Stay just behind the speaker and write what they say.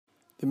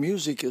The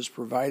music is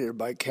provided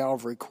by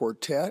Calvary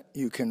Quartet.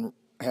 You can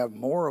have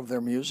more of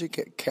their music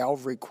at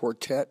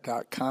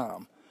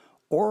calvaryquartet.com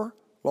or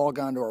log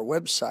on to our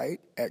website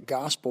at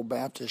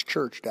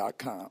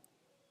gospelbaptistchurch.com.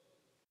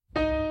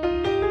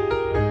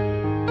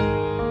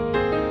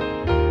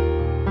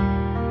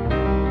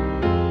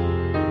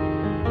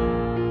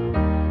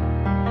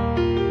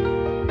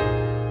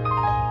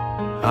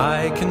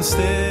 I can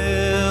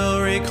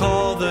still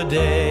recall the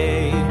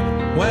day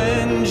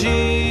when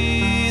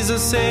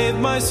Jesus saved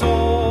my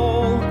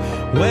soul,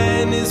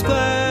 when His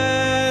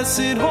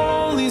blessed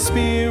Holy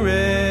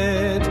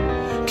Spirit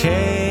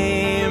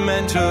came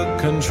and took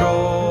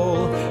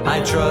control.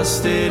 I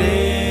trusted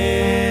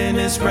in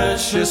His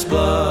precious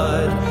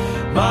blood,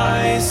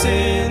 my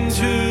sin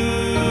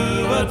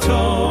to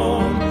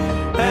atone,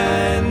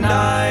 and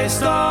I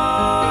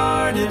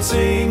started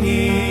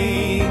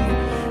singing,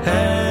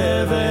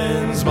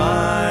 heaven's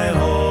my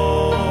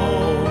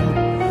home,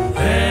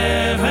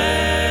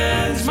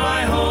 heaven's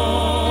my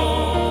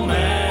home,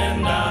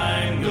 and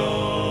I'm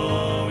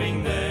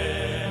going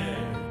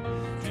there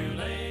to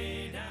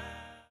lay down.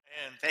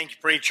 And thank you,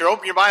 preacher.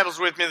 Open your Bibles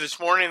with me this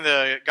morning,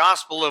 the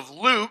Gospel of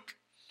Luke,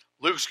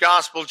 Luke's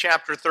Gospel,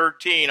 chapter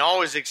 13.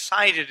 Always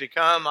excited to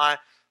come. I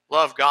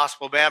love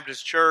Gospel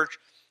Baptist Church.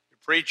 The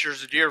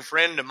preacher's a dear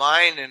friend of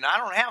mine, and I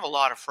don't have a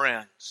lot of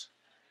friends.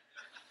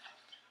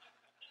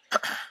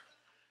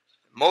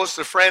 Most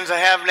of the friends I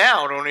have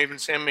now don't even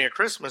send me a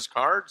Christmas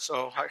card,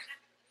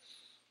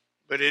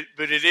 but it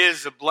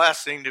is a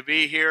blessing to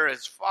be here.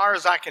 As far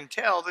as I can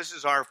tell, this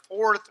is our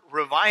fourth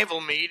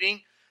revival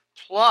meeting,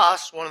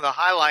 plus one of the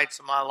highlights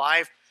of my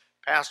life.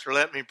 Pastor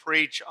let me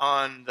preach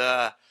on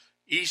the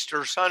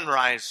Easter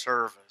sunrise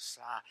service.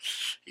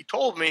 He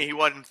told me he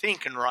wasn't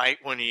thinking right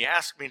when he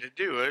asked me to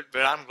do it,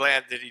 but I'm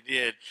glad that he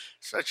did.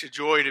 Such a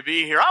joy to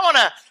be here. I want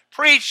to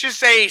preach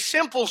just a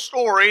simple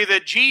story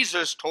that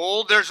Jesus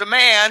told. There's a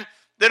man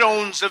that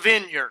owns a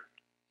vineyard.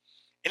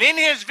 And in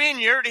his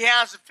vineyard, he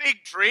has a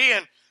fig tree,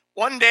 and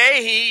one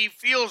day he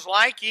feels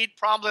like he'd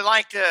probably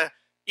like to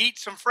eat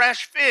some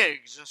fresh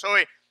figs. And so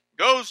he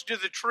goes to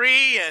the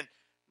tree, and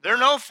there are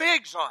no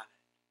figs on it.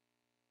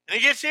 And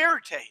he gets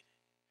irritated.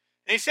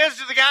 And he says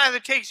to the guy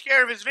that takes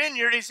care of his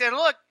vineyard, he said,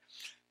 look,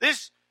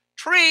 this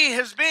tree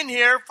has been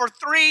here for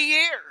 3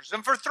 years.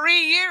 And for 3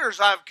 years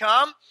I've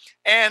come,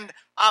 and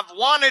I've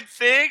wanted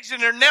figs,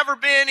 and there's never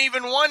been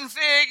even one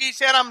fig. He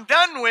said, I'm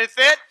done with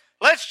it.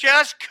 Let's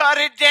just cut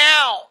it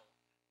down.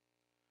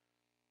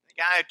 The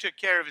guy who took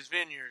care of his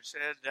vineyard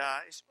said,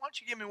 why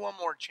don't you give me one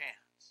more chance?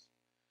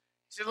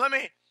 He said, let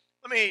me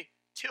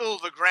till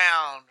the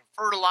ground,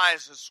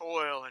 fertilize the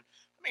soil, and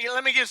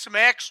let me give some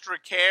extra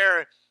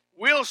care.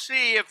 We'll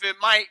see if it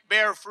might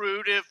bear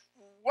fruit. If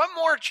one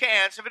more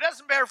chance, if it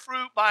doesn't bear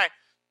fruit by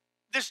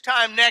this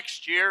time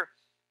next year,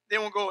 then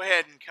we'll go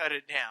ahead and cut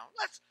it down.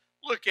 Let's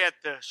look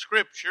at the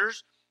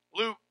scriptures.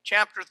 Luke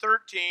chapter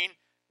 13.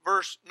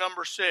 Verse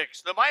number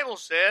 6. The Bible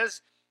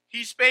says,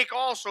 he spake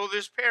also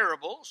this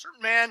parable. A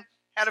certain man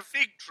had a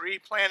fig tree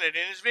planted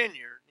in his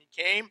vineyard. He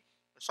came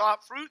and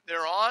sought fruit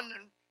thereon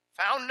and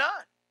found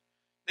none.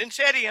 Then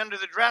said he unto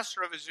the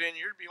dresser of his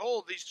vineyard,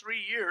 behold, these 3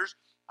 years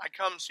I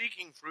come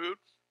seeking fruit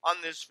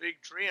on this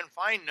fig tree and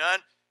find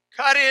none.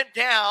 Cut it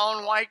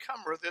down, why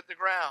cumbereth it the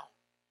ground?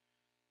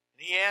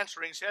 And he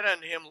answering said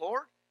unto him,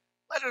 Lord,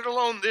 let it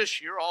alone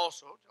this year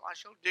also, till I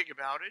shall dig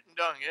about it and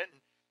dung it,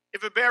 and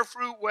if it bear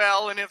fruit,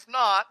 well, and if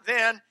not,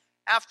 then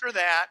after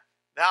that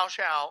thou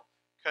shalt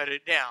cut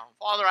it down.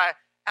 Father, I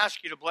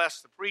ask you to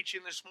bless the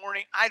preaching this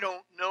morning. I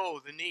don't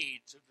know the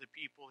needs of the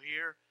people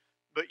here,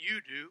 but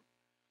you do.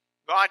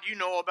 God, you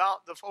know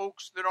about the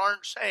folks that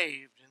aren't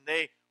saved, and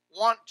they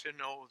want to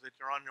know that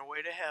they're on their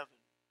way to heaven.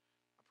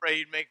 I pray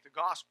you'd make the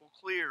gospel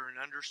clear and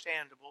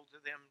understandable to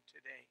them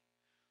today.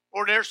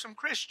 Lord, there's some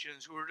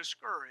Christians who are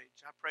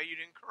discouraged. I pray you'd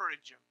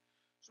encourage them.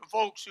 Some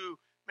folks who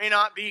may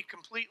not be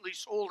completely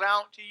sold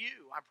out to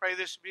you. I pray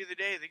this will be the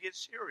day they get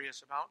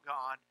serious about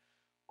God.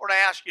 Lord, I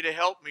ask you to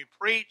help me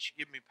preach,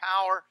 give me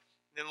power,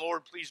 and then,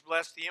 Lord, please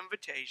bless the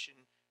invitation.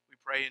 We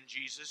pray in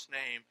Jesus'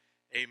 name,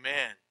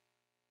 amen.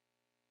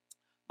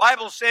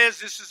 Bible says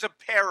this is a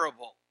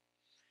parable.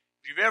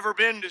 If you've ever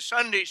been to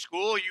Sunday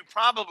school, you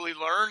probably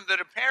learned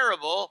that a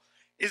parable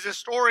is a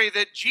story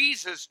that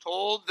Jesus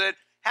told that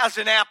has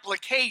an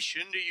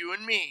application to you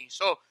and me.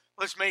 So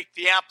let's make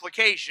the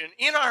application.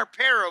 In our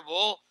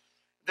parable,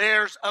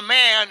 there's a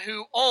man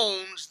who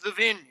owns the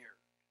vineyard.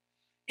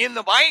 In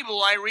the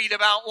Bible, I read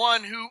about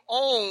one who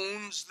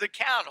owns the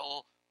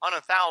cattle on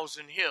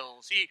 1,000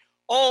 hills. He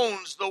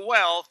owns the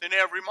wealth in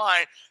every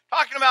mine.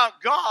 Talking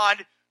about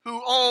God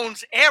who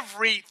owns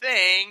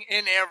everything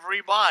in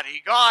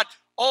everybody. God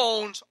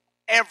owns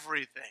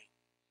everything.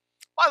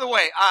 By the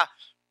way,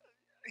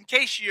 in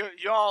case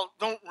y'all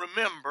don't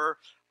remember,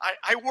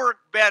 I work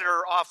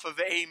better off of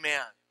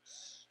amen.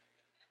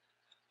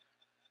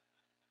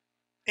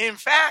 In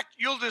fact,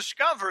 you'll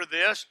discover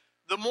this,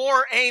 the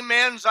more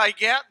amens I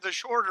get, the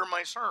shorter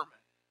my sermon.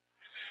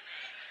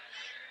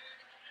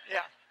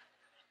 Yeah.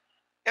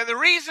 And the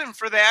reason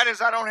for that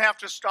is I don't have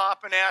to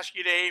stop and ask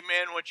you to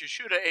amen what you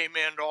should have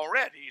amened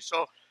already.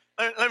 So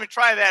let me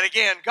try that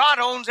again. God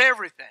owns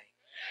everything.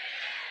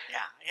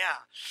 Yeah.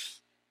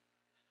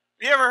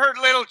 You ever heard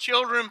little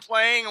children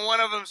playing and one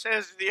of them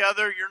says to the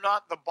other, "You're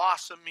not the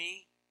boss of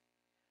me"?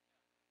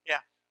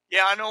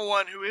 Yeah, I know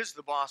one who is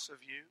the boss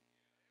of you.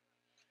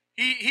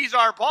 He's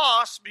our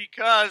boss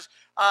because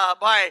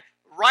by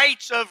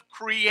rights of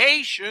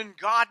creation,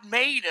 God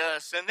made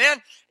us. And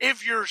then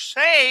if you're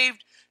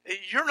saved,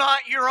 you're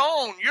not your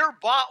own. You're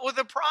bought with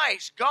a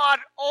price. God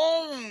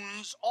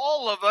owns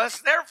all of us.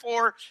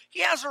 Therefore, he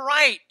has a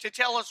right to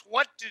tell us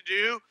what to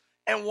do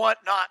and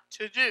what not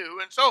to do.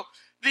 And so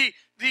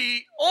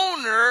the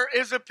owner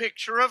is a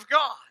picture of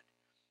God.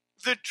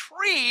 The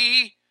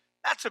tree,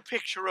 that's a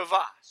picture of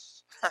us.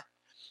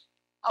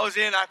 I was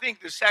in, I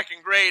think, the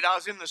second grade. I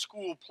was in the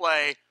school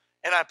play,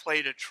 and I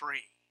played a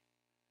tree.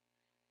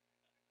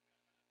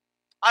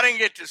 I didn't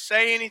get to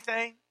say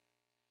anything.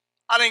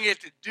 I didn't get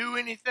to do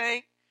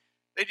anything.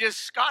 They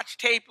just scotch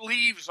taped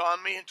leaves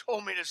on me and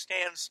told me to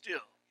stand still.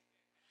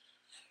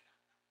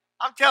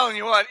 I'm telling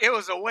you what, it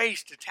was a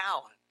waste of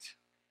talent.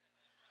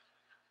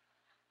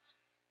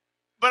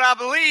 But I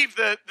believe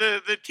that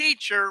the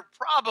teacher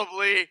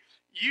probably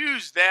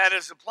used that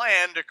as a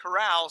plan to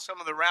corral some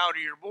of the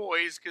rowdier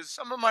boys, because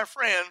some of my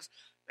friends,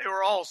 they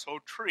were also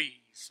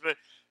trees. But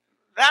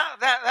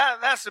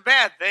that's a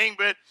bad thing.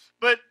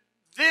 But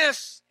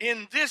this,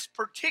 in this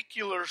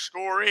particular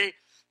story,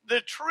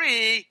 the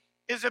tree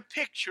is a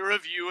picture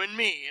of you and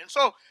me. And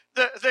so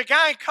the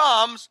guy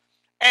comes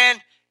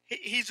and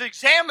he's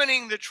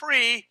examining the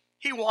tree.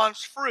 He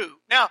wants fruit.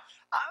 Now,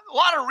 a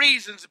lot of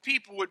reasons that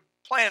people would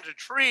plant a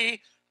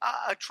tree.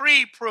 A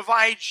tree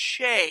provides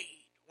shade.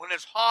 When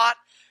it's hot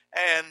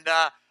and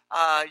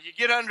you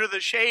get under the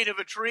shade of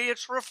a tree,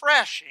 it's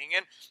refreshing.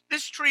 And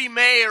this tree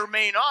may or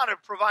may not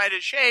have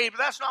provided shade, but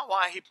that's not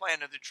why he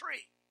planted the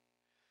tree.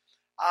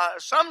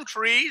 Some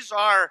trees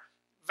are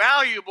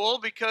valuable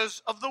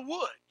because of the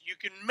wood. You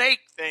can make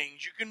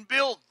things, you can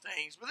build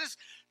things. But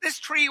this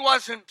tree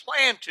wasn't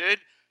planted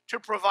to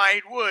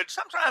provide wood.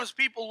 Sometimes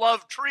people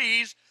love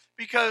trees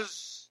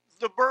because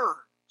the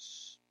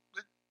birds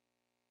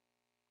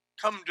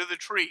come to the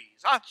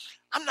trees.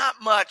 I'm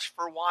not much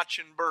for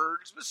watching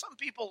birds, but some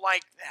people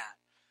like that.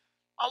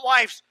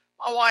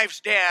 My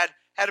wife's dad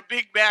had a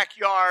big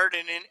backyard,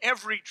 and in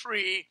every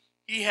tree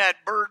he had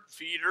bird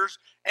feeders,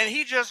 and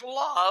he just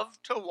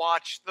loved to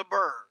watch the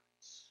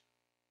birds.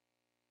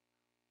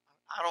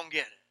 I don't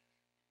get it.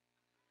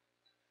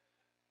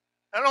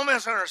 Now, don't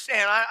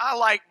misunderstand. I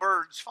like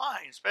birds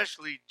fine,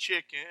 especially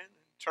chicken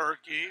and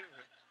turkey.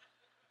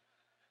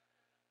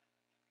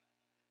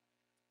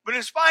 But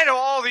in spite of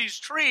all these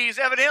trees,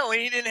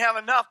 evidently he didn't have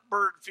enough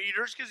bird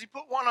feeders, because he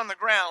put one on the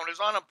ground. It was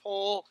on a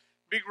pole,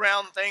 big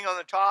round thing on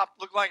the top,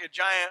 looked like a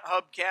giant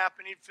hubcap,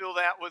 and he'd fill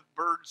that with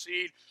bird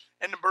seed,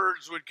 and the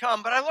birds would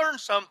come. But I learned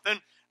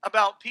something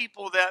about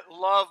people that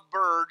love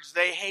birds.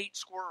 They hate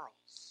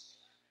squirrels.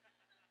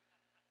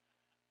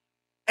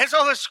 And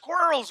so the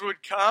squirrels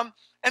would come,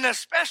 and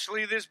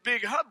especially this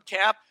big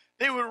hubcap,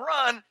 they would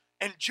run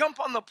and jump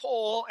on the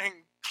pole and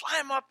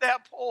climb up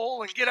that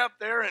pole and get up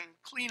there and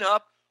clean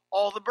up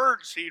all the bird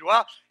seed.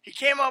 Well, he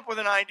came up with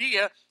an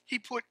idea. He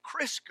put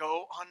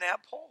Crisco on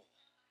that pole.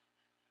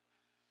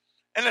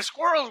 And the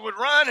squirrels would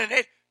run and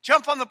they'd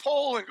jump on the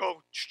pole and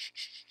go.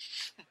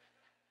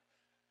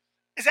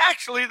 It's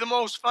actually the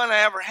most fun I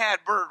ever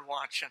had bird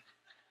watching.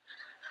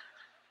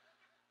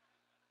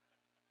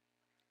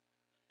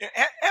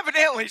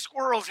 Evidently,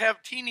 squirrels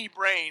have teeny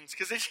brains,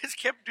 because they just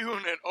kept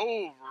doing it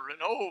over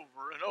and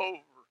over and over.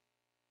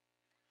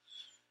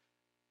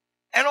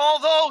 And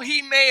although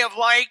he may have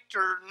liked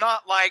or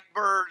not liked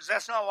birds,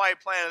 that's not why he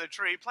planted the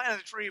tree. He planted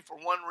the tree for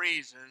one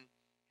reason.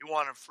 He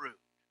wanted fruit.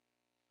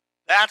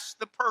 That's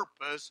the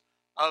purpose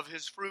of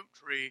his fruit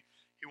tree.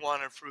 He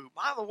wanted fruit.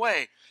 By the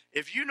way,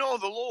 if you know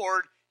the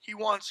Lord, he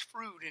wants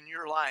fruit in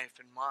your life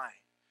and mine.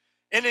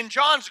 And in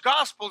John's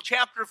Gospel,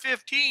 chapter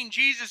 15,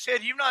 Jesus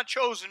said, "You've not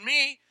chosen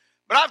me,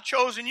 but I've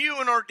chosen you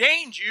and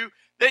ordained you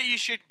that you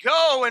should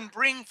go and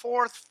bring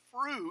forth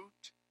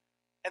fruit,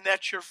 and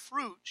that your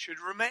fruit should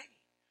remain."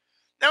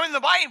 Now, in the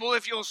Bible,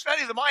 if you'll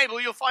study the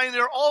Bible, you'll find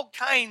there are all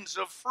kinds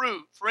of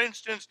fruit. For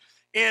instance,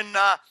 in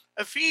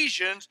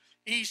Ephesians,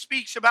 he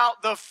speaks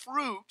about the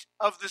fruit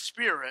of the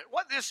Spirit.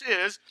 What this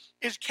is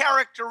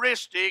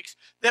characteristics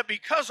that,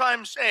 because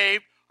I'm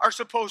saved, are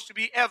supposed to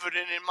be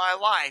evident in my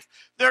life.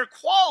 They're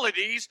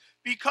qualities,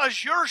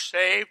 because you're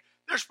saved,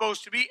 they're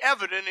supposed to be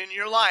evident in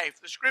your life.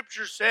 The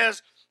Scripture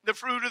says the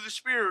fruit of the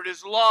Spirit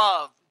is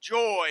love,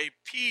 joy,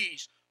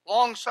 peace,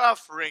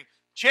 long-suffering,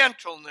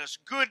 gentleness,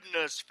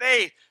 goodness,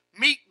 faith,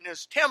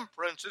 meekness,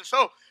 temperance. And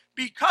so,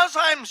 because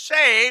I'm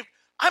saved,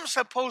 I'm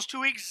supposed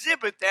to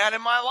exhibit that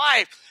in my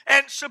life.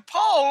 And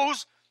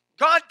suppose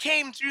God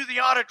came through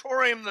the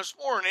auditorium this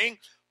morning,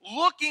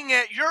 looking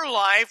at your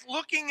life,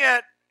 looking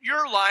at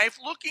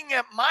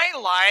my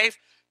life,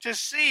 to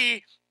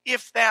see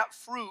if that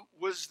fruit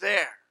was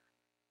there.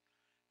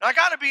 Now, I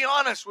got to be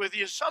honest with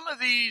you, some of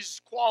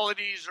these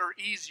qualities are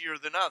easier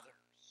than others.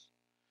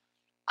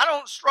 I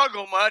don't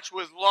struggle much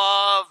with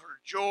love or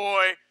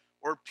joy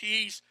or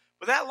peace,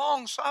 but that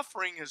long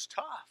suffering is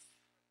tough.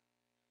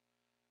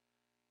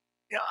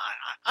 You know,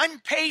 I'm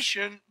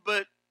patient,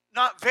 but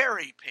not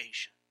very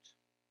patient.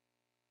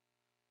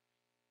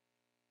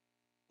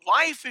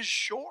 Life is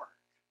short.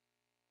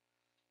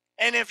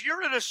 And if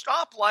you're at a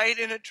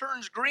stoplight and it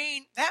turns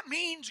green, that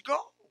means go.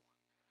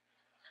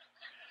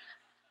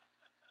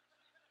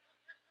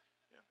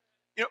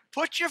 You know,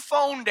 put your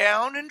phone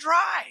down and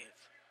drive.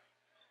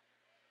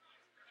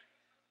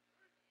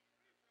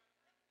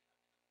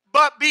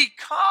 But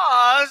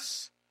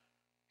because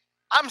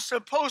I'm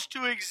supposed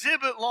to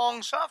exhibit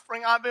long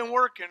suffering, I've been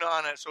working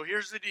on it. So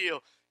here's the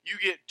deal. You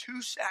get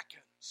 2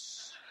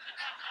 seconds.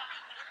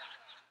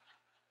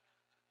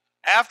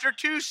 After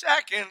 2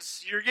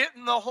 seconds, you're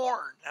getting the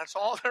horn. That's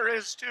all there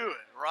is to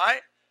it,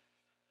 right?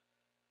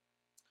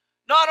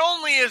 Not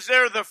only is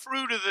there the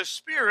fruit of the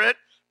Spirit,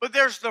 but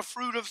there's the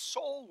fruit of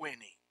soul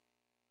winning.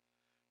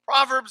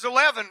 Proverbs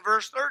 11,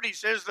 verse 30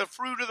 says, the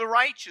fruit of the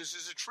righteous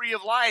is a tree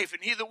of life,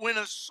 and he that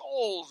winneth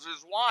souls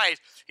is wise.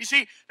 You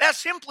see, that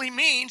simply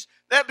means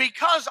that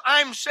because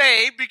I'm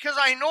saved, because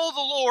I know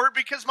the Lord,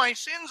 because my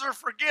sins are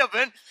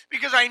forgiven,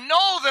 because I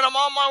know that I'm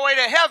on my way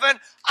to heaven,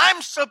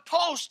 I'm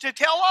supposed to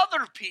tell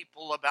other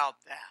people about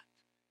that.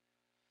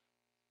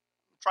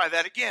 Try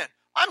that again.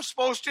 I'm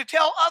supposed to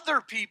tell other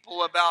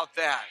people about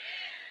that.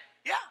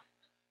 Yeah.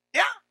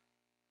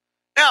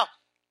 Now,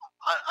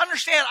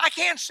 understand, I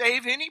can't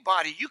save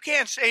anybody. You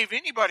can't save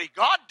anybody.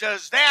 God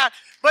does that.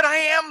 But I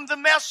am the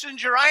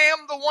messenger. I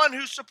am the one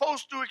who's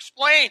supposed to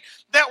explain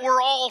that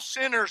we're all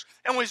sinners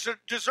and we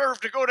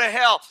deserve to go to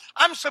hell.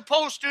 I'm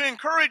supposed to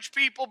encourage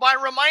people by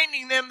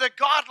reminding them that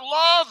God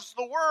loves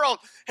the world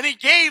and he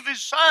gave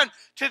his son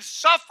to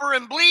suffer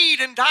and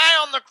bleed and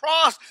die on the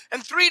cross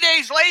and 3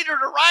 days later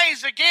to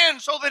rise again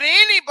so that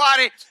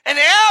anybody and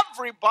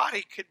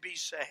everybody could be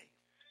saved.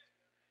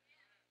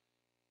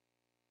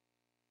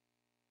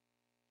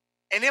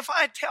 And if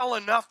I tell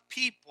enough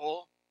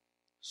people,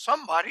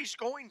 somebody's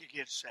going to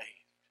get saved.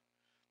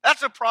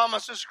 That's a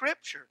promise of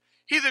Scripture.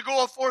 He that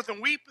goeth forth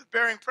and weepeth,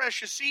 bearing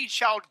precious seed,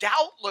 shall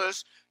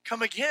doubtless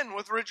come again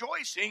with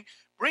rejoicing,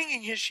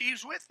 bringing his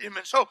sheaves with him.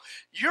 And so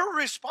you're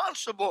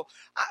responsible.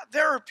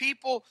 There are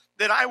people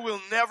that I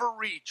will never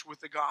reach with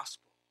the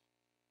gospel,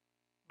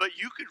 but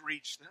you could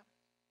reach them.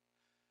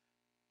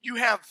 You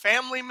have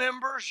family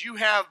members, you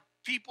have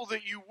people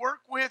that you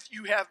work with,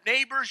 you have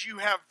neighbors, you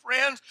have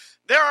friends.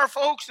 There are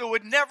folks that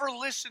would never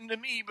listen to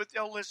me, but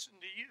they'll listen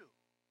to you.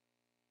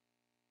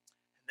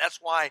 And that's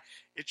why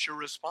it's your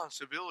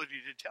responsibility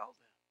to tell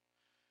them.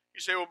 You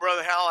say, well,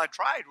 Brother Hal, I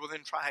tried. Well,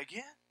 then try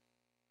again.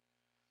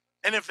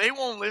 And if they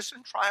won't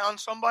listen, try on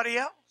somebody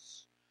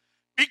else.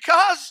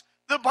 Because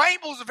the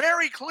Bible's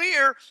very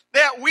clear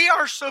that we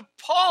are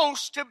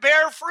supposed to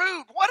bear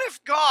fruit. What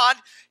if God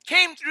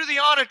came through the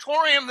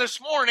auditorium this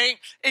morning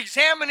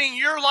examining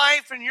your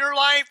life and your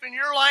life and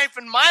your life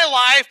and my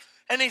life,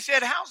 and he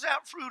said, how's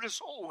that fruit of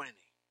soul winning?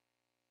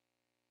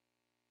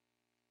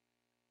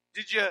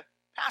 Did you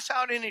pass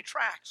out any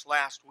tracts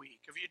last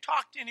week? Have you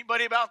talked to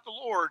anybody about the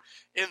Lord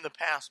in the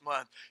past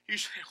month? You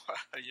say, well,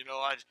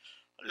 I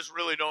just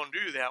really don't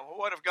do that. Well,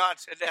 what if God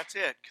said, that's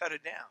it, cut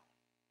it down?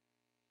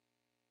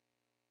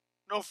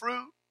 No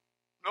fruit,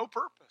 no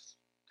purpose.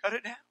 Cut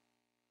it down.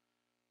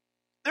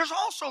 There's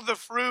also the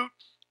fruit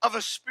of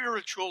a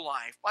spiritual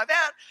life. By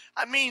that,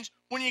 I means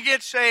when you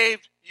get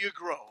saved, you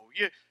grow.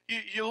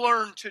 You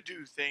learn to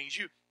do things.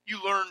 You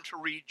learn to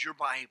read your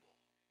Bible.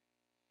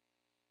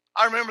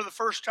 I remember the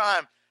first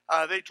time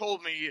they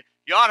told me,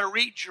 you ought to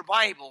read your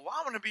Bible. Well,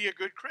 I want to be a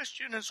good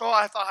Christian, and so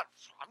I thought,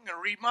 I'm going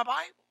to read my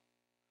Bible.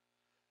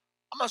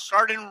 I'm going to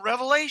start in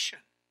Revelation.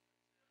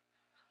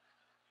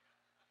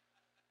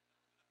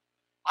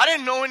 I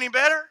didn't know any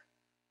better.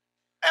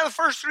 And the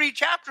first 3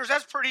 chapters,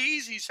 that's pretty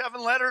easy.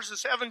 7 letters to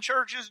 7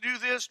 churches. Do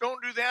this,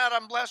 don't do that.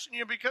 I'm blessing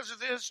you because of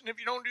this. And if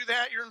you don't do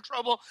that, you're in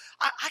trouble.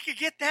 I could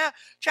get that.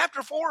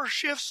 Chapter 4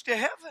 shifts to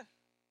heaven.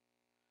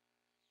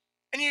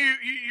 And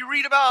you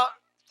read about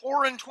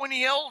 4 and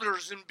 20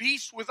 elders and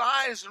beasts with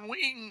eyes and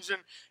wings and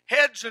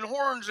heads and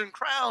horns and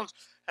crowns.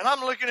 And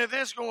I'm looking at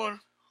this going,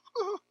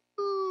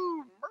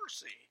 ooh,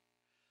 mercy.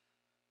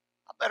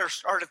 I better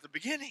start at the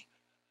beginning.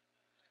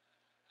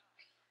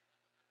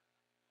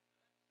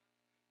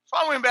 So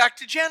I went back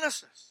to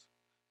Genesis.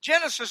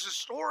 Genesis is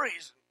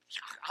stories.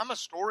 I'm a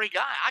story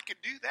guy. I could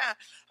do that.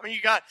 I mean,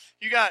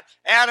 you got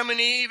Adam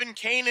and Eve and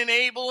Cain and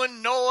Abel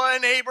and Noah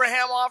and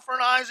Abraham offering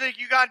Isaac.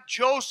 You got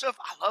Joseph.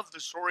 I love the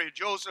story of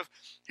Joseph.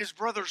 His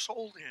brother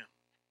sold him.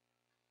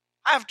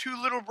 I have 2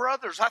 little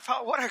brothers. I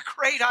thought, what a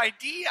great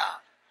idea.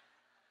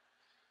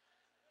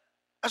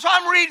 And so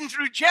I'm reading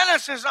through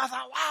Genesis, and I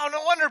thought, wow,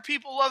 no wonder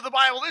people love the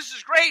Bible. This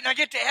is great. And I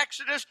get to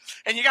Exodus,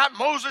 and you got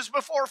Moses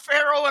before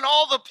Pharaoh and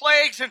all the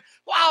plagues, and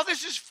wow,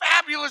 this is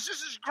fabulous.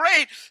 This is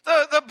great.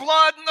 The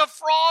blood and the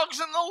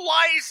frogs and the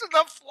lice and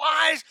the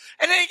flies.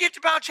 And then you get to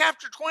about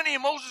chapter 20,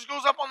 and Moses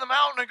goes up on the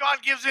mountain, and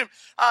God gives him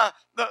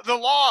the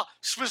law,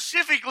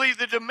 specifically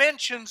the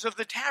dimensions of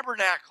the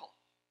tabernacle.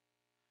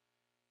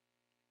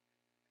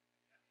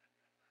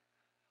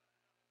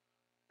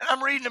 And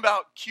I'm reading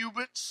about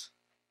cubits,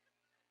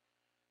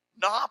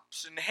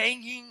 knops, and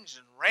hangings,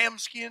 and ram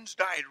skins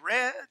dyed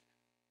red.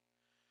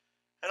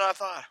 And I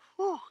thought,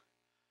 whew,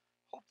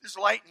 hope this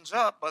lightens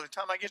up by the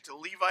time I get to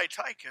Levi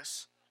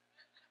Tychus.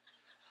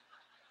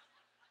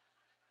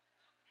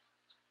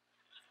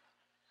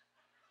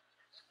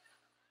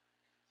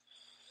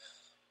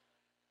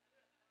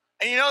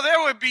 And you know,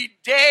 there would be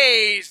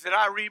days that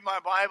I read my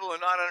Bible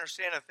and not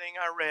understand a thing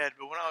I read.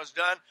 But when I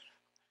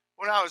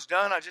was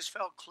done, I just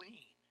felt clean.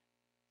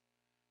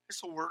 It's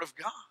the Word of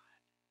God.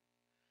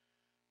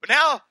 But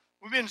now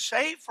we've been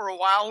saved for a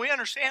while. We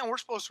understand we're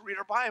supposed to read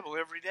our Bible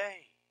every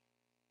day.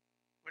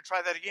 Let me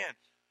try that again.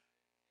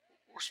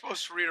 We're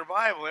supposed to read our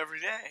Bible every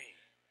day.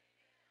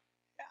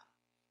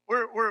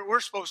 Yeah. We're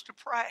supposed to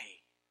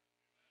pray.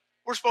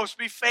 We're supposed to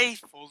be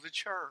faithful to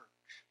church.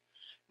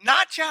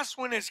 Not just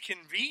when it's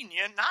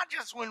convenient, not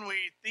just when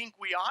we think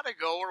we ought to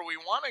go or we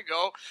want to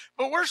go,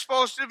 but we're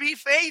supposed to be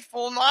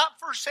faithful, not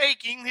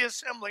forsaking the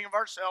assembling of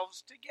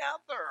ourselves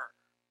together.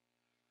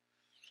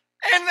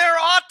 And there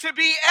ought to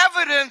be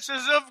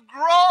evidences of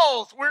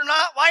growth. We're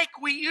not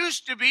like we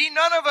used to be.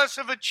 None of us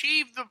have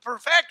achieved the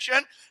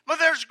perfection, but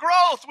there's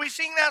growth. We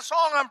sing that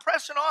song, I'm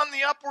pressing on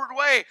the upward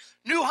way.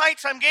 New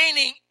heights I'm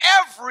gaining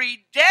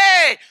every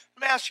day.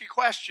 Let me ask you a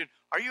question.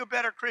 Are you a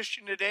better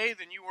Christian today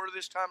than you were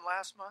this time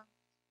last month?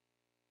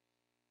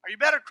 Are you a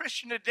better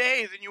Christian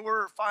today than you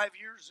were 5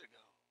 years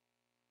ago?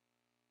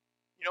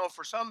 You know,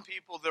 for some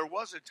people, there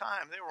was a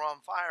time they were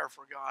on fire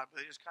for God, but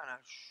they just kind of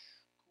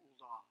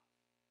cooled off.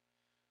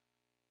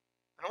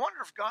 And I wonder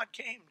if God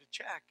came to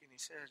check and he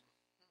said,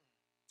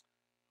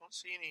 I don't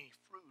see any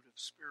fruit of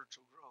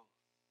spiritual growth.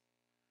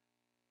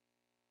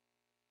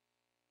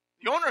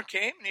 The owner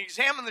came and he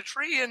examined the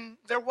tree and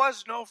there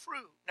was no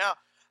fruit. Now,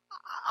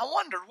 I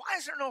wondered, why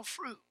is there no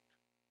fruit?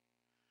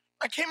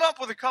 I came up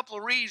with a couple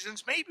of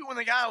reasons. Maybe when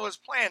the guy was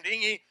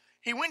planting,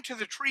 he went to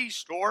the tree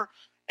store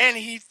and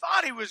he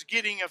thought he was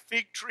getting a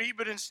fig tree,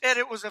 but instead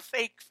it was a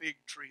fake fig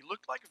tree.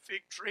 Looked like a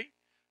fig tree.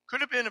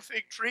 Could have been a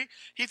fig tree.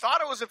 He thought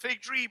it was a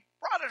fig tree. He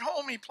brought it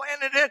home. He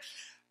planted it.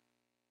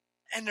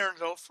 And there's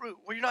no fruit.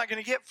 Well, you're not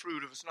going to get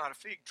fruit if it's not a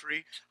fig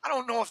tree. I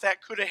don't know if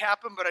that could have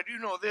happened, but I do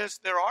know this.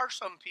 There are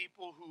some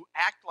people who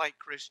act like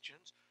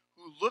Christians,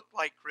 who look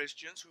like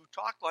Christians, who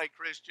talk like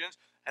Christians,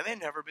 and they've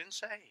never been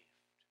saved.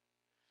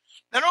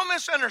 Now, don't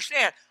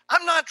misunderstand.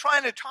 I'm not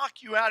trying to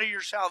talk you out of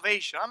your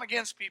salvation. I'm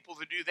against people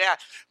that do that.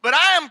 But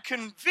I am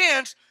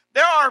convinced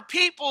there are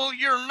people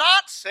you're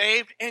not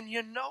saved and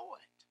you know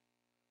it.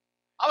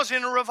 I was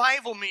in a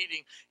revival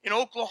meeting in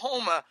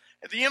Oklahoma.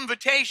 At the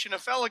invitation, a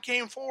fellow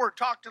came forward,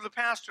 talked to the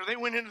pastor. They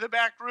went into the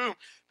back room.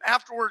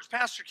 Afterwards,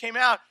 pastor came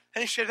out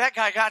and he said, that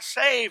guy got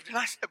saved. And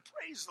I said,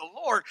 praise the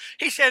Lord.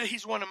 He said,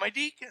 he's one of my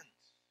deacons.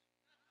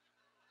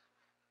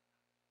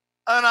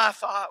 And I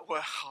thought,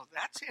 well,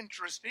 that's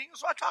interesting.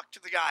 So I talked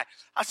to the guy.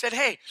 I said,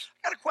 hey,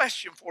 I got a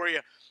question for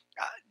you.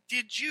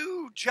 Did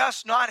you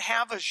just not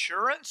have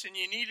assurance and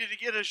you needed to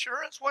get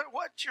assurance?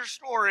 What's your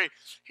story?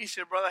 He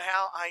said, Brother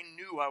Hal, I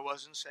knew I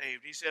wasn't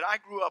saved. He said, I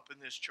grew up in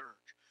this church.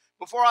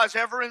 Before I was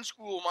ever in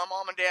school, my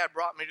mom and dad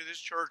brought me to this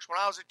church. When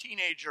I was a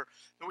teenager,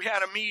 we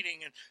had a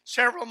meeting, and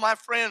several of my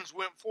friends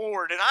went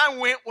forward, and I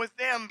went with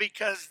them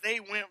because they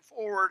went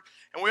forward,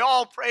 and we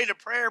all prayed a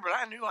prayer, but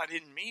I knew I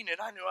didn't mean it.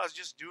 I knew I was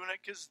just doing it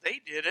because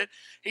they did it.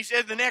 He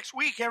said the next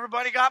week,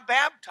 everybody got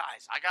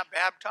baptized. I got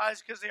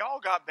baptized because they all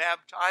got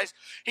baptized.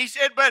 He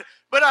said, but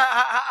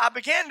I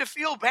began to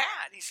feel bad.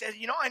 He said,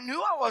 you know, I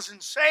knew I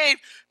wasn't saved,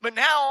 but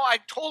now I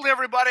told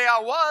everybody I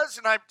was,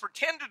 and I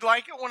pretended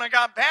like it when I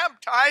got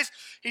baptized.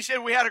 He said,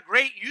 we had a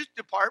great youth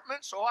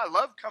department, so I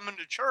loved coming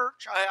to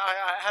church. I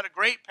had a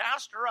great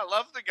pastor. I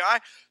loved the guy.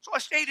 So I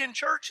stayed in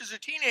church as a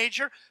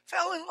teenager,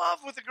 fell in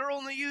love with a girl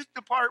in the youth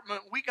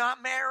department. We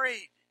got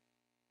married.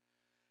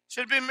 He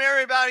said, I'd been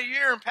married about a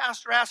year, and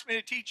pastor asked me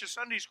to teach a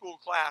Sunday school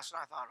class. And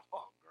I thought,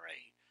 oh,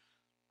 great.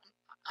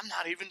 I'm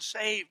not even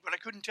saved, but I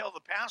couldn't tell the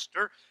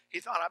pastor.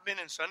 He thought, I've been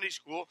in Sunday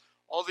school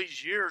all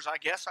these years. I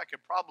guess I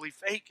could probably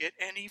fake it,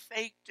 and he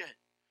faked it.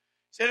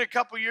 Said a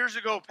couple years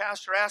ago,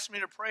 pastor asked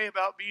me to pray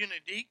about being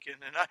a deacon,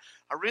 and I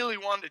really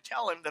wanted to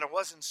tell him that I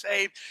wasn't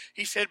saved.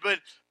 He said, but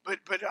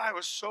I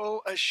was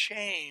so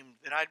ashamed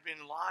that I'd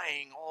been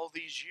lying all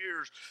these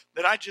years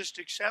that I just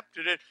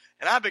accepted it,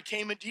 and I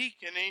became a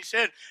deacon. And he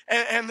said,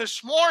 and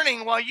this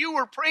morning while you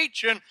were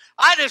preaching,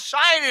 I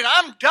decided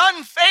I'm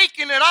done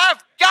faking it.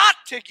 I've got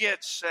to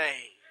get saved.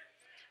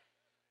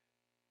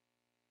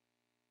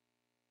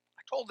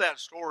 I told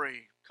that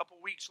story a couple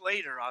weeks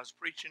later. I was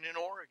preaching in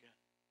Oregon.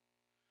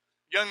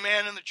 Young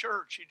man in the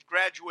church. He'd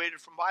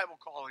graduated from Bible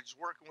college,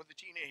 working with the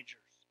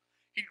teenagers.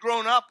 He'd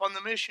grown up on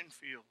the mission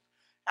field.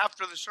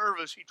 After the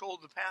service, he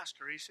told the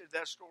pastor, he said,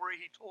 that story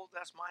he told,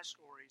 that's my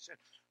story. He said,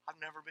 I've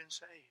never been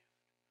saved.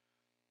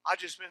 I've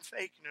just been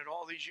faking it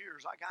all these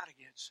years. I got to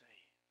get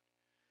saved.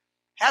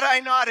 Had I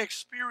not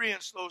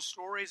experienced those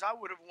stories, I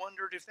would have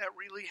wondered if that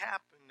really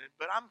happened.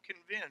 But I'm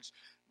convinced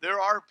there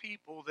are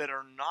people that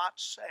are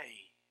not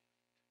saved,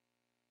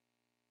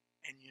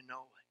 and you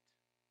know it.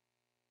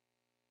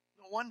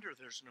 No wonder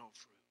there's no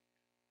fruit.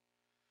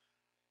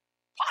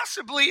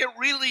 Possibly it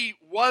really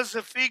was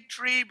a fig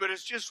tree, but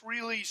it's just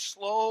really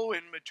slow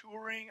in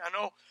maturing. I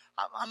know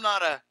I'm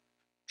not a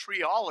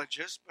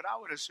treeologist, but I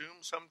would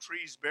assume some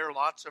trees bear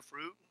lots of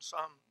fruit and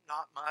some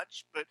not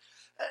much. But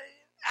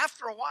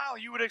after a while,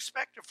 you would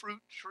expect a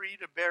fruit tree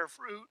to bear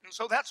fruit. And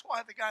so that's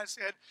why the guy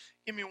said,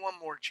 give me one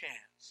more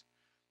chance.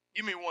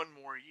 Give me one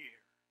more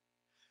year.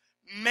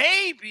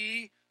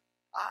 Maybe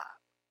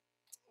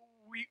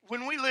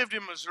when we lived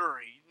in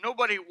Missouri,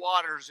 nobody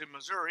waters in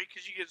Missouri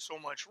because you get so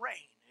much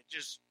rain.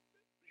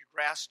 Your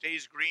grass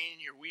stays green,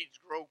 your weeds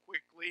grow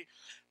quickly.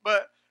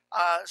 But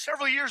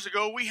several years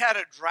ago, we had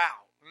a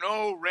drought.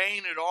 No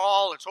rain at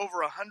all. It's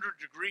over 100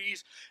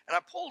 degrees. And I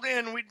pulled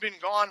in, we'd been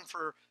gone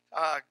for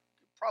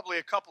probably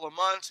a couple of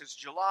months. It's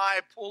July,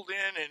 pulled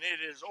in, and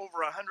it is over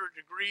 100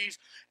 degrees.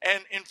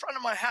 And in front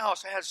of my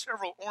house, I had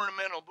several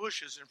ornamental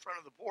bushes in front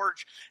of the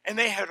porch, and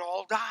they had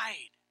all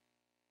died.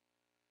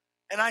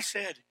 And I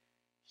said,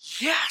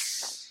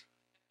 yes.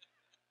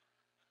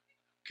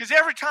 Because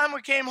every time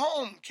we came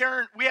home,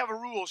 Karen, we have a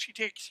rule. She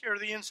takes care of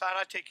the inside,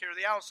 I take care of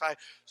the outside.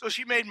 So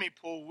she made me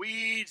pull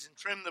weeds and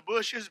trim the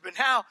bushes. But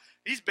now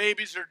these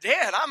babies are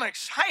dead. I'm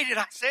excited.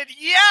 I said,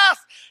 yes.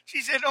 She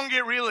said, don't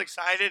get real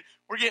excited.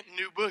 We're getting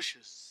new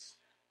bushes.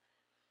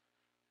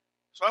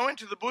 So I went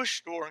to the bush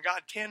store and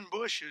got 10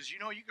 bushes. You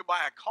know, you could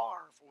buy a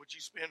car for what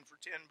you spend for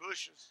 10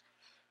 bushes.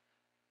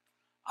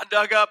 I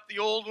dug up the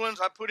old ones,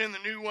 I put in the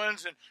new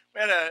ones, and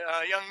we had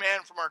a young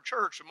man from our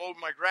church who mowed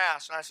my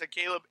grass. And I said,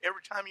 Caleb,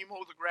 every time you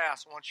mow the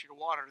grass, I want you to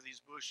water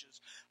these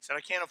bushes. I said, I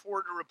can't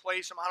afford to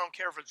replace them. I don't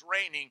care if it's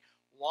raining.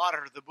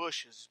 Water the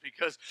bushes,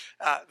 because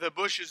the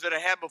bushes that I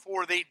had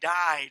before, they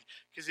died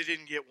because they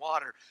didn't get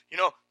water. You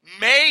know,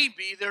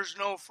 maybe there's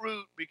no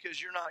fruit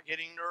because you're not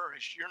getting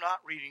nourished. You're not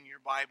reading your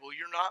Bible.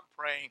 You're not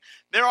praying.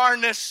 There are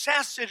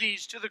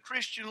necessities to the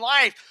Christian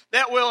life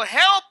that will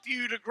help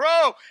you to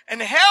grow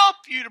and help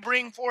you to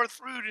bring forth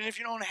fruit. And if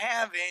you don't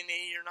have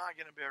any, you're not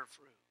going to bear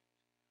fruit.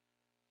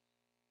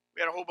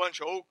 We had a whole bunch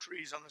of oak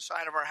trees on the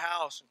side of our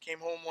house, and came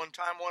home one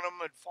time, one of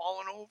them had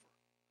fallen over.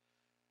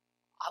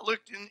 I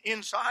looked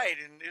inside,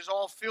 and it was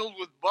all filled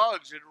with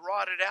bugs. It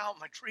rotted out.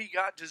 My tree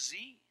got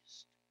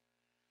diseased.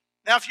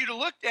 Now, if you'd have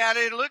looked at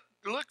it, it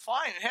looked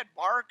fine. It had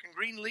bark and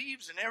green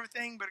leaves and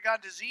everything, but it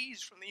got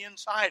diseased from the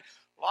inside.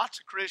 Lots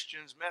of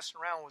Christians messing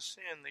around with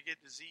sin, they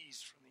get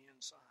diseased from the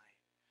inside.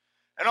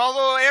 And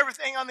although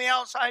everything on the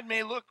outside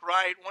may look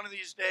right, one of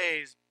these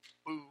days,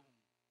 boom,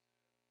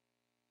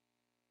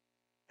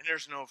 and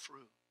there's no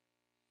fruit.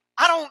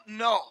 I don't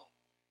know.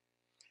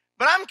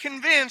 But I'm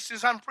convinced,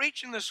 as I'm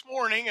preaching this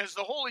morning, as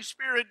the Holy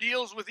Spirit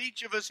deals with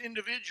each of us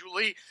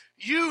individually,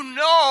 you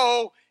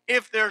know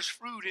if there's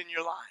fruit in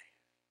your life.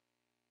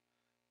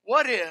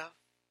 What if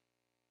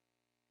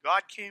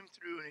God came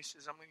through and he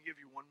says, I'm going to give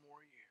you one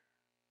more year.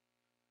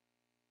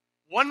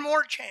 One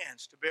more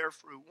chance to bear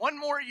fruit. One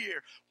more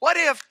year. What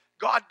if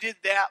God did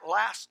that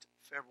last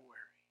February?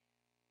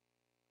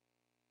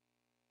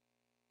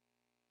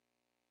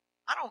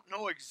 I don't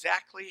know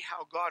exactly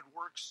how God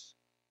works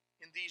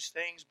in these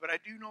things, but I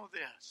do know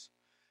this.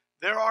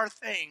 There are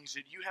things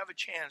that you have a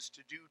chance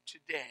to do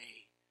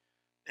today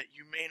that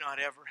you may not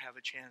ever have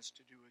a chance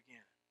to do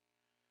again.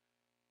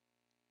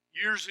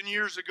 Years and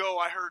years ago,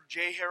 I heard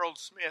J. Harold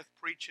Smith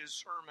preach his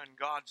sermon,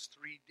 God's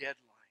Three Deadlines.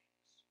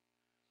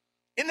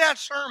 In that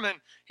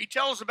sermon, he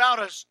tells about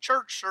a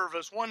church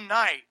service one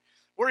night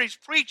where he's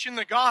preaching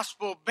the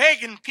gospel,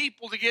 begging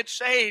people to get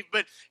saved.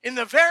 But in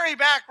the very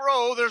back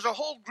row, there's a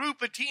whole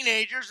group of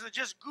teenagers that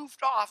just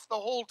goofed off the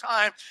whole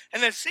time.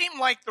 And it seemed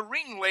like the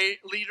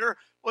ringleader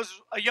was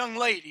a young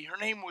lady. Her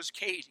name was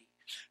Katie.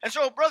 And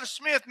so Brother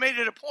Smith made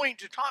it a point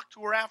to talk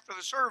to her after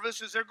the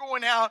service. As they're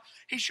going out,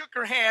 he shook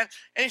her hand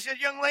and he said,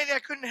 young lady, I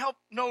couldn't help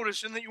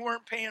noticing that you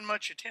weren't paying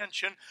much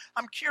attention.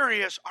 I'm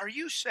curious, are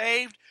you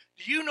saved?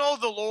 Do you know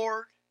the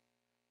Lord?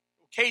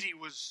 Well, Katie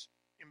was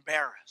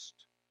embarrassed.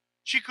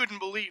 She couldn't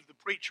believe the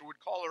preacher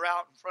would call her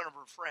out in front of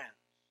her friends.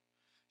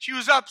 She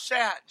was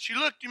upset. She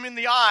looked him in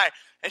the eye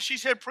and she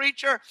said,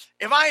 preacher,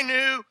 if I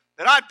knew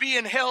that I'd be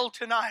in hell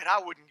tonight,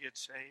 I wouldn't get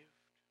saved.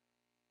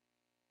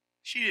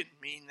 She didn't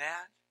mean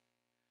that.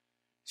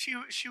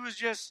 She was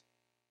just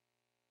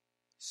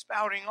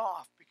spouting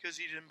off because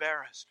he'd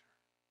embarrassed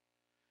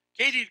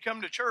her. Katie had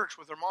come to church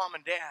with her mom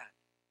and dad.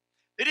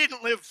 They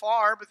didn't live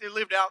far, but they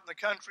lived out in the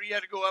country. You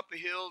had to go up a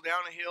hill,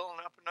 down a hill,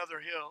 and up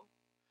another hill.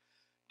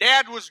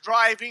 Dad was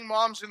driving,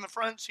 mom's in the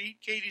front seat,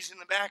 Katie's in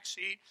the back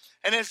seat.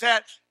 And as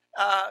that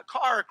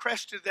car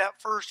crested that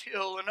first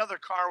hill, another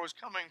car was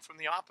coming from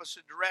the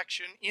opposite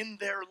direction in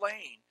their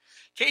lane.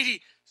 Katie's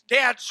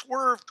dad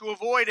swerved to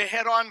avoid a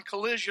head-on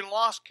collision,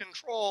 lost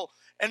control,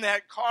 and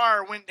that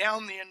car went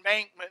down the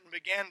embankment and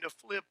began to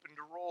flip and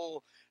to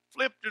roll.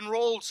 Flipped and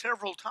rolled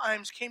several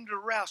times, came to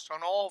rest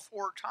on all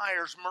four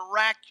tires.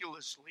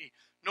 Miraculously,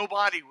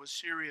 nobody was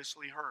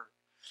seriously hurt.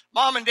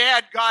 Mom and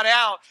Dad got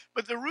out,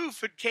 but the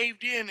roof had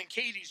caved in and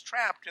Katie's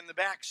trapped in the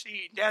back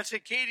seat. Dad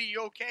said, Katie,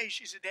 you okay?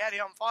 She said, Daddy,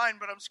 I'm fine,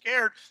 but I'm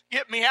scared.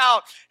 Get me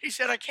out. He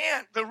said, I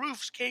can't. The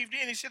roof's caved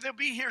in. He said, they'll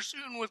be here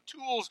soon with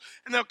tools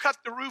and they'll cut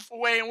the roof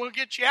away and we'll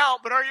get you out.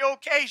 But are you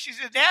okay? She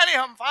said, Daddy,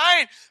 I'm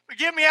fine, but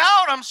get me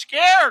out. I'm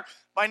scared.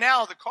 By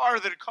now, the car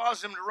that had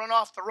caused them to run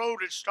off the road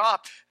had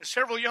stopped, and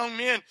several young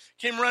men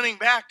came running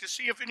back to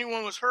see if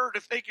anyone was hurt,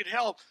 if they could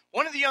help.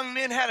 One of the young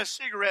men had a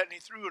cigarette and he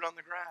threw it on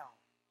the ground.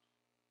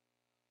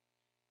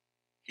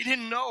 He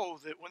didn't know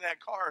that when that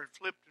car had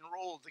flipped and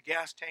rolled, the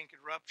gas tank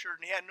had ruptured,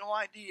 and he had no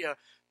idea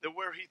that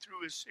where he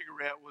threw his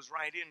cigarette was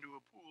right into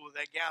a pool of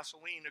that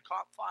gasoline that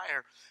caught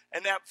fire.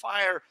 And that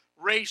fire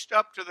raced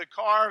up to the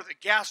car, the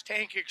gas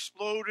tank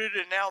exploded,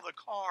 and now the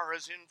car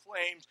is in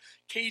flames.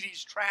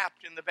 Katie's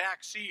trapped in the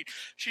back seat.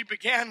 She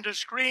began to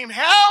scream,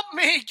 help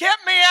me, get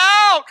me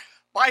out!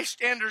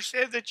 Bystanders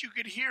said that you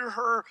could hear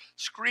her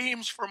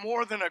screams for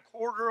more than a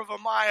quarter of a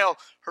mile.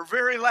 Her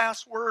very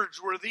last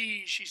words were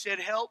these. She said,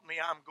 help me,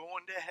 I'm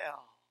going to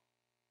hell.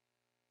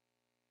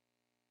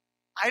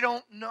 I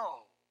don't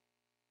know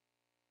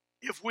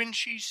if when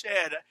she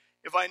said,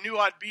 if I knew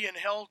I'd be in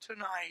hell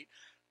tonight,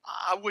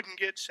 I wouldn't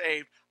get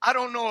saved. I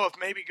don't know if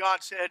maybe God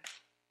said,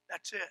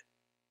 that's it.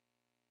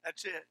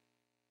 That's it.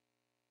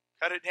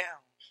 Cut it down.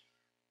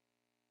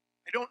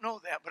 I don't know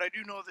that, but I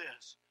do know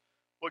this.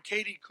 What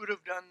Katie could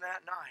have done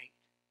that night,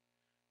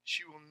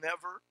 she will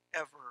never,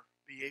 ever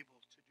be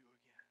able to do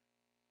again.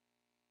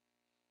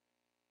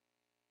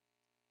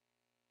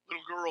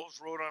 Little girls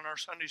rode on our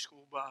Sunday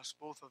school bus.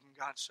 Both of them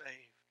got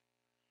saved.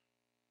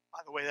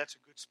 By the way, that's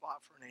a good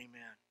spot for an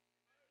amen.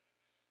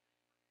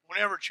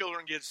 Whenever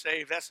children get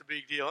saved, that's a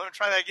big deal. Let me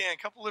try that again. A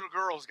couple little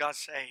girls got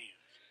saved.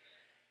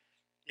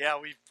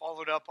 Yeah, we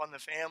followed up on the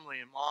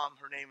family, and Mom,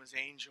 her name is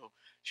Angel.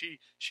 She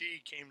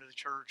came to the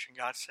church and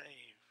got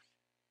saved.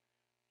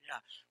 Yeah,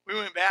 we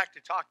went back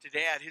to talk to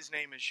Dad. His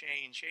name is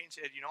Shane. Shane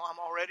said, I'm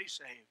already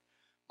saved.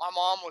 My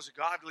mom was a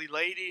godly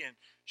lady, and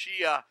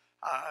she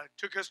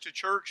took us to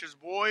church as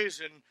boys,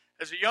 and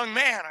as a young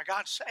man, I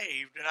got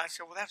saved. And I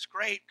said, well, that's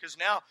great, because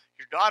now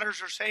your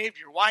daughters are saved,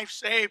 your wife's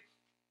saved.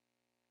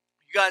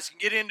 You guys can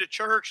get into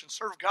church and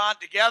serve God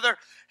together.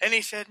 And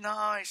he said,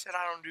 no, he said,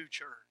 I don't do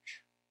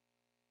church.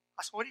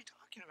 I said, what are you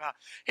talking about?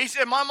 He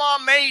said, my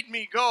mom made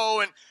me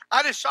go, and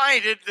I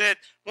decided that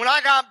when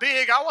I got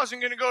big, I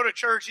wasn't going to go to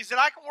church. He said,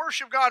 I can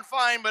worship God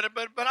fine, but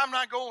I'm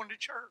not going to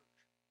church.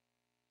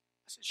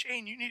 I said,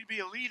 Shane, you need to be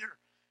a leader.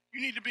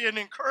 You need to be an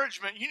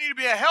encouragement. You need to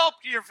be a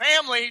help to your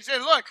family. He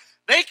said, look,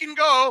 they can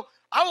go.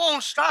 I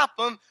won't stop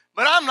them,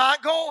 but I'm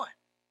not going.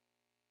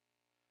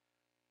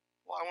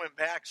 Well, I went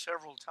back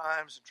several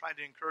times and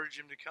tried to encourage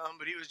him to come,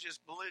 but he was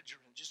just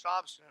belligerent, just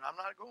obstinate. I'm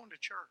not going to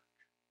church.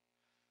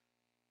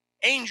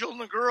 Angel and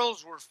the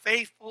girls were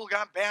faithful,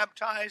 got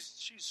baptized.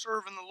 She's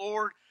serving the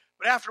Lord.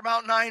 But after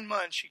about 9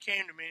 months, she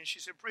came to me and she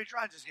said, Preacher,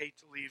 I just hate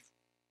to leave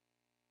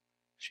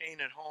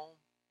Shane at home.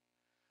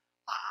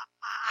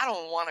 I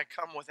don't want to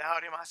come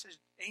without him. I said,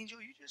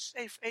 Angel, you just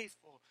stay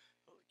faithful.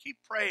 Keep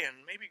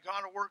praying. Maybe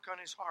God will work on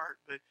his heart.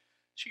 But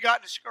she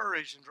got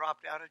discouraged and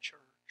dropped out of church.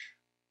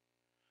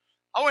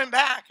 I went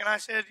back and I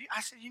said,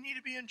 you need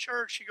to be in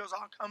church. She goes,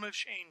 I'll come if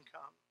Shane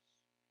comes.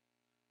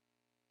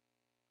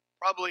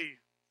 Probably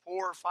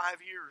 4 or 5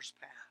 years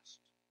passed.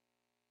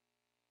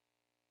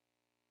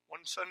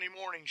 One Sunday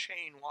morning,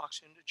 Shane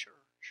walks into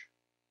church.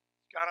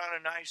 Got on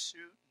a nice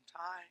suit and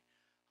tie.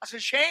 I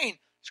said, Shane,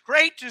 it's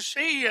great to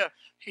see you.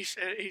 He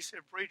said,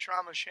 Preacher,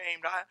 I'm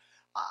ashamed.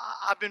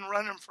 I've been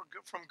running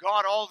from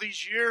God all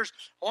these years.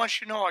 I want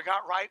you to know I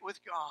got right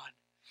with God.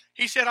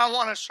 He said, I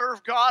want to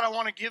serve God. I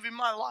want to give him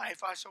my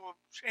life. I said, well,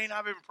 Shane,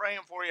 I've been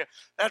praying for you.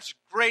 That's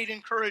great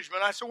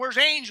encouragement. I said, where's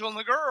Angel and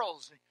the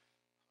girls? He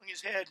hung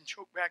his head and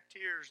choked back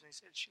tears. And he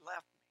said, she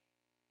left me.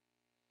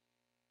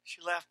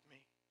 She left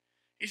me.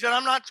 He said,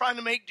 I'm not trying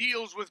to make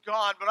deals with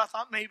God, but I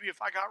thought maybe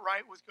if I got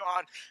right with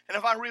God and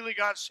if I really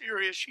got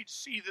serious, she'd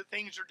see that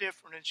things are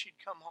different and she'd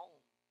come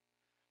home.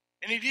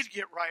 And he did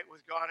get right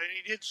with God and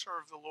he did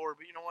serve the Lord.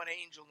 But you know what?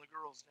 Angel and the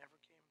girls never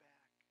came back.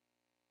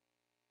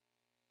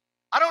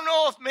 I don't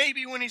know if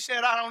maybe when he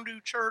said, I don't do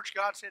church,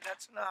 God said,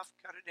 that's enough,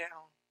 cut it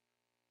down.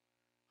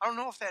 I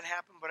don't know if that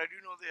happened, but I do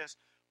know this.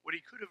 What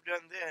he could have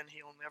done then,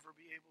 he'll never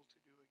be able to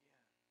do again.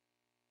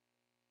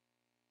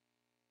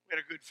 We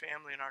had a good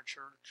family in our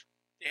church.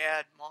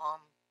 Dad,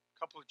 Mom, a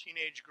couple of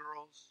teenage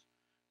girls.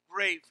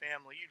 Great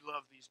family. You'd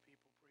love these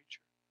people,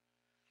 preacher.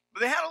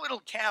 But they had a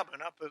little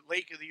cabin up at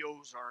Lake of the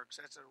Ozarks.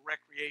 That's a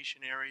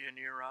recreation area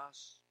near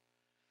us.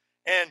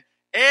 And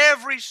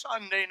every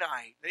Sunday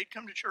night, they'd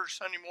come to church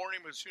Sunday morning,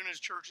 but as soon as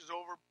church is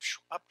over,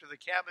 up to the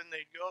cabin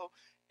they'd go.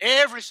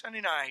 Every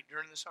Sunday night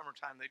during the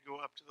summertime, they'd go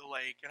up to the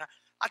lake. And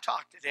I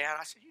talked to Dad.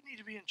 I said, you need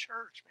to be in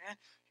church, man.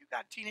 You've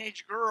got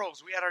teenage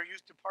girls. We had our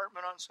youth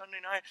department on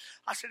Sunday night.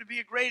 I said, it'd be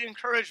a great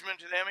encouragement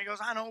to them. He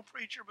goes, I know,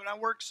 preacher, but I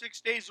work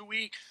 6 days a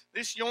week.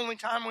 This is the only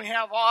time we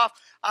have off.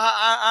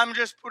 I'm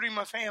just putting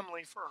my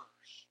family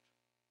first.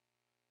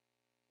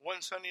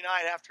 One Sunday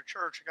night after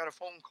church, I got a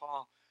phone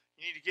call.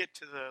 You need to get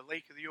to the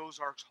Lake of the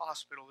Ozarks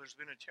hospital. There's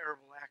been a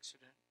terrible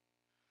accident.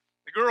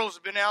 The girls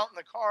had been out in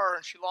the car,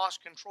 and she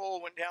lost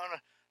control, went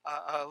down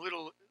a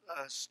little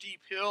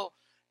steep hill,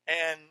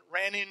 and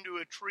ran into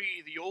a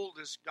tree. The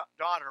oldest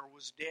daughter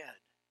was dead.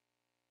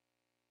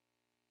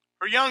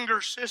 Her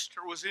younger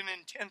sister was in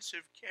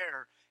intensive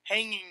care,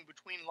 hanging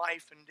between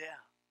life and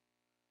death.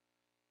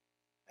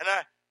 And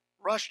I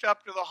rushed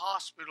up to the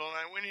hospital, and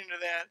I went into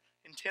that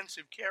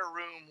intensive care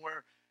room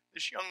where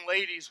this young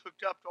lady's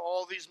hooked up to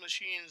all these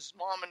machines.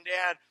 Mom and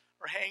Dad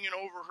are hanging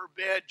over her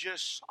bed,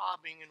 just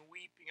sobbing and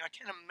weeping. I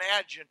can't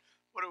imagine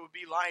what it would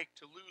be like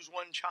to lose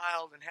one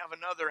child and have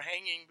another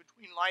hanging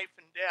between life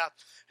and death.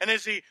 And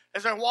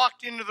as I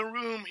walked into the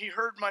room, he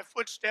heard my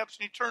footsteps,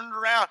 and he turned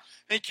around,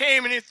 and he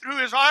came and he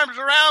threw his arms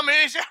around me,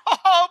 and he said,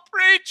 "Oh,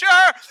 preacher,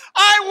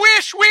 I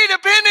wish we'd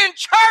have been in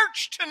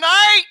church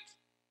tonight."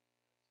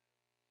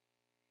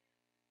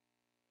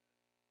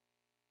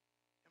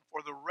 And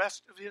for the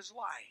rest of his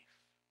life,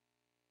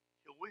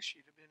 he'll wish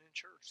he'd have been in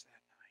church that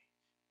night.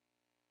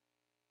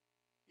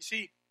 You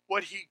see,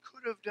 what he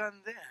could have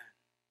done then,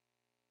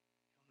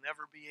 he'll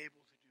never be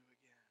able to do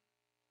again.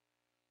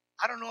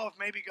 I don't know if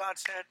maybe God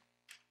said,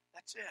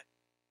 "That's it.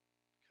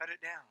 Cut it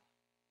down."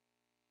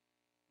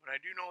 But I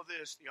do know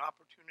this, the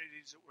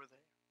opportunities that were there,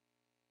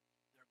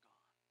 they're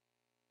gone.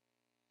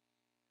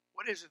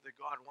 What is it that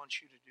God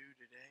wants you to do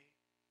today?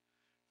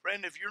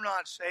 Friend, if you're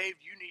not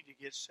saved, you need to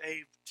get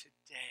saved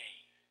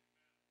today.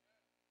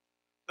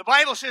 The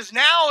Bible says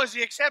now is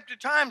the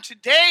accepted time.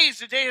 Today is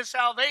the day of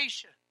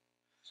salvation.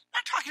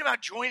 Not talking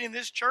about joining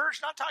this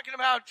church, not talking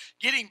about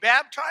getting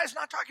baptized,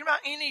 not talking about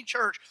any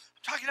church.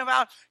 I'm talking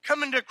about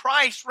coming to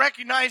Christ,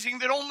 recognizing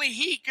that only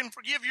He can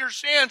forgive your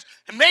sins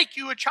and make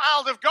you a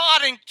child of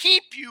God and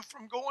keep you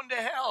from going to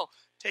hell,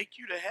 take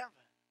you to heaven.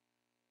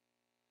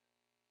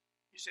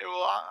 You say,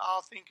 "Well,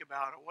 I'll think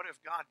about it." What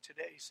if God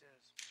today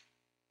says,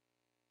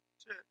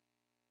 "That's it"?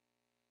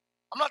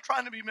 I'm not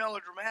trying to be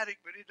melodramatic,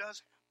 but it does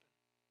happen.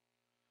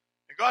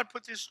 And God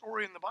put this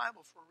story in the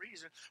Bible for a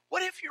reason.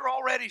 What if you're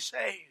already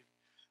saved,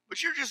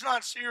 but you're just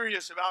not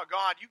serious about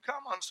God? You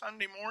come on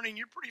Sunday morning,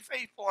 you're pretty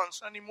faithful on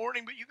Sunday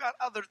morning, but you got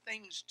other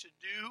things to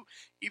do,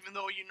 even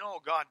though you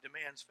know God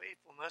demands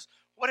faithfulness.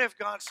 What if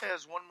God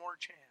says, "One more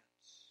chance"?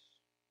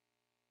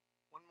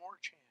 One more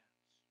chance.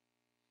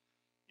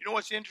 You know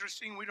what's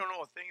interesting? We don't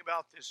know a thing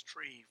about this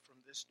tree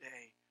from this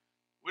day.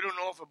 We don't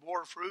know if it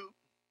bore fruit,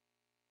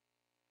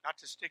 got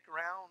to stick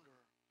around,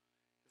 or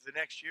if the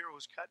next year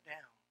was cut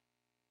down.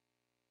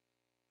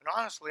 And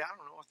honestly, I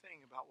don't know a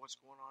thing about what's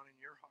going on in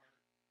your heart.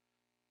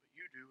 But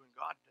you do, and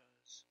God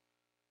does.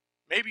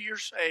 Maybe you're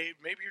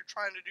saved. Maybe you're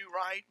trying to do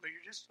right, but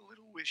you're just a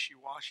little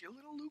wishy-washy, a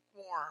little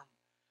lukewarm.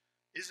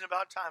 Isn't it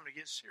about time to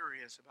get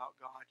serious about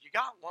God? You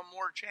got one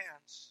more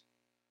chance.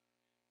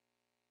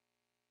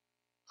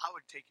 I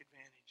would take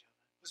advantage of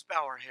it. Let's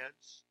bow our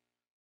heads.